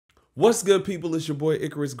What's good, people? It's your boy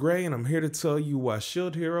Icarus Gray, and I'm here to tell you why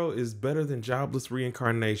Shield Hero is better than Jobless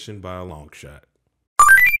Reincarnation by a long shot.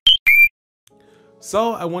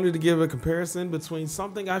 So I wanted to give a comparison between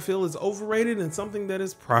something I feel is overrated and something that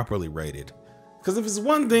is properly rated. Because if it's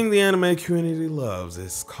one thing the anime community loves,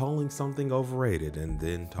 it's calling something overrated and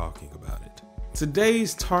then talking about it.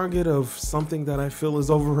 Today's target of something that I feel is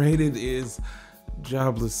overrated is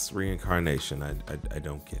Jobless Reincarnation. I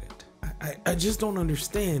don't get it. I just don't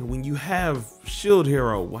understand when you have Shield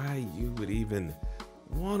Hero why you would even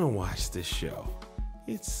want to watch this show.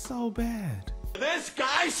 It's so bad. This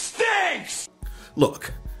guy stinks!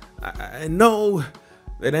 Look, I know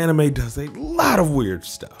that anime does a lot of weird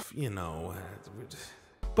stuff, you know,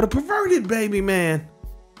 but a perverted baby man,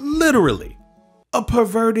 literally, a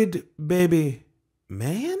perverted baby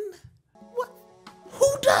man? What? Who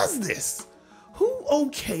does this? Who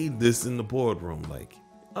okayed this in the boardroom? Like,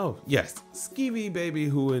 oh yes, skeevy baby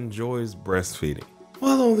who enjoys breastfeeding.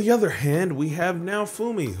 Well, on the other hand, we have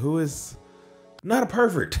Naofumi, who is not a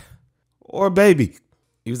pervert or a baby.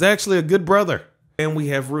 He was actually a good brother. And we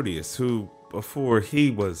have Rudius, who, before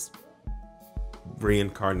he was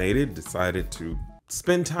reincarnated, decided to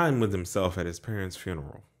spend time with himself at his parents'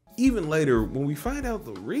 funeral. Even later, when we find out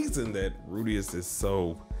the reason that Rudius is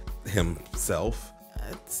so himself,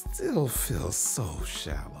 it still feels so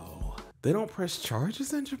shallow. They don't press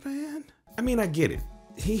charges in Japan? I mean, I get it.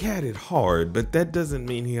 He had it hard, but that doesn't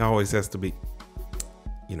mean he always has to be...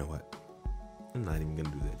 You know what? I'm not even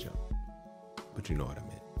gonna do that joke. But you know what I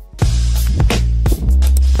meant.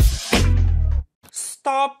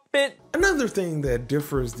 Stop it! Another thing that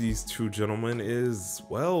differs these two gentlemen is,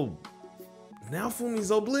 well,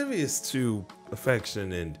 Naofumi's oblivious to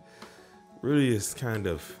affection and Rudius kind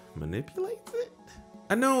of manipulates it.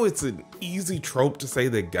 I know it's an easy trope to say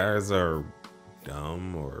that guys are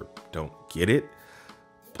dumb or don't get it,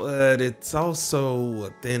 but it's also a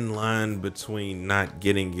thin line between not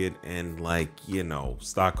getting it and, like, you know,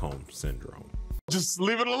 Stockholm syndrome. Just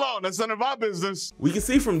leave it alone. That's none of our business. We can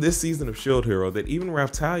see from this season of Shield Hero that even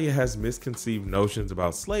Raphtalia has misconceived notions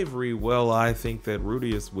about slavery. Well, I think that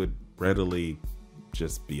Rudius would readily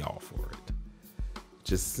just be all for it.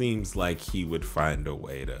 Just seems like he would find a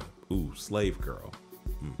way to, ooh, slave girl.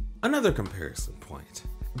 Another comparison point.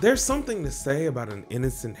 There's something to say about an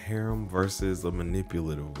innocent harem versus a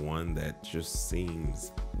manipulative one that just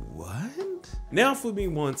seems, what? Naofumi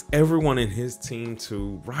wants everyone in his team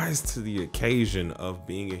to rise to the occasion of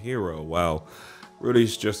being a hero, while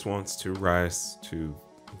Rudius just wants to rise to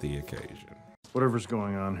the occasion. Whatever's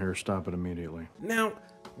going on here, stop it immediately. Now,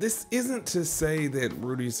 this isn't to say that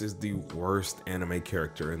Rudius is the worst anime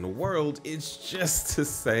character in the world, it's just to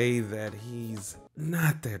say that he's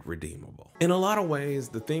not that redeemable. In a lot of ways,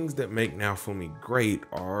 the things that make Naofumi great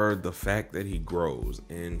are the fact that he grows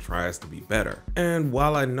and tries to be better. And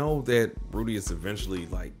while I know that Rudius eventually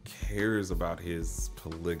cares about his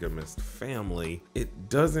polygamist family, it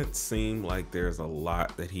doesn't seem like there's a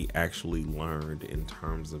lot that he actually learned in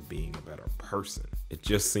terms of being a better person. It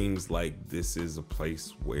just seems like this is a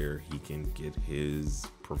place where he can get his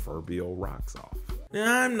proverbial rocks off.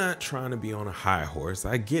 Now, I'm not trying to be on a high horse,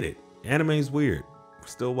 I get it. Anime's weird.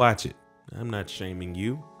 Still watch it. I'm not shaming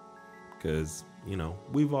you, because, you know,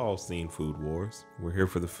 we've all seen Food Wars. We're here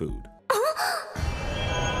for the food.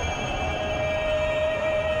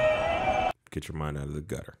 Get your mind out of the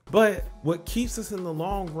gutter. But what keeps us in the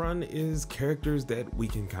long run is characters that we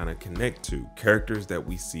can kind of connect to, characters that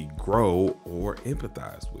we see grow or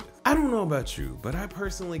empathize with. I don't know about you, but I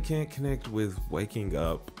personally can't connect with waking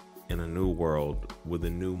up in a new world with a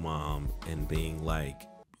new mom and being like,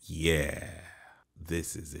 yeah,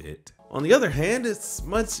 this is it. On the other hand, it's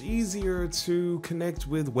much easier to connect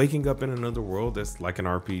with waking up in another world that's like an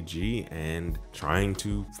RPG and trying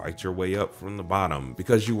to fight your way up from the bottom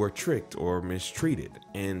because you were tricked or mistreated,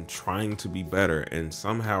 and trying to be better and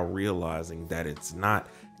somehow realizing that it's not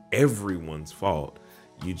everyone's fault.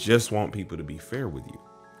 You just want people to be fair with you.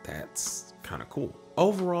 That's kind of cool.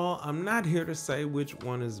 Overall, I'm not here to say which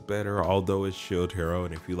one is better, although it's Shield Hero,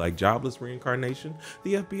 and if you like Jobless Reincarnation,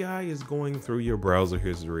 the FBI is going through your browser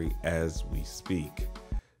history as we speak.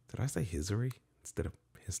 Did I say history instead of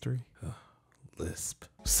history? Lisp.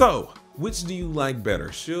 So, which do you like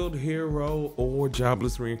better, Shield Hero or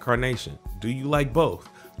Jobless Reincarnation? Do you like both?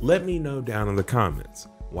 Let me know down in the comments.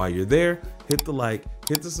 While you're there, hit the like,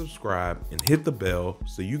 hit the subscribe, and hit the bell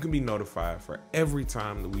so you can be notified for every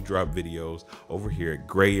time that we drop videos over here at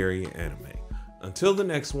Gray Area Anime. Until the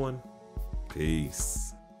next one,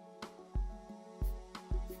 peace.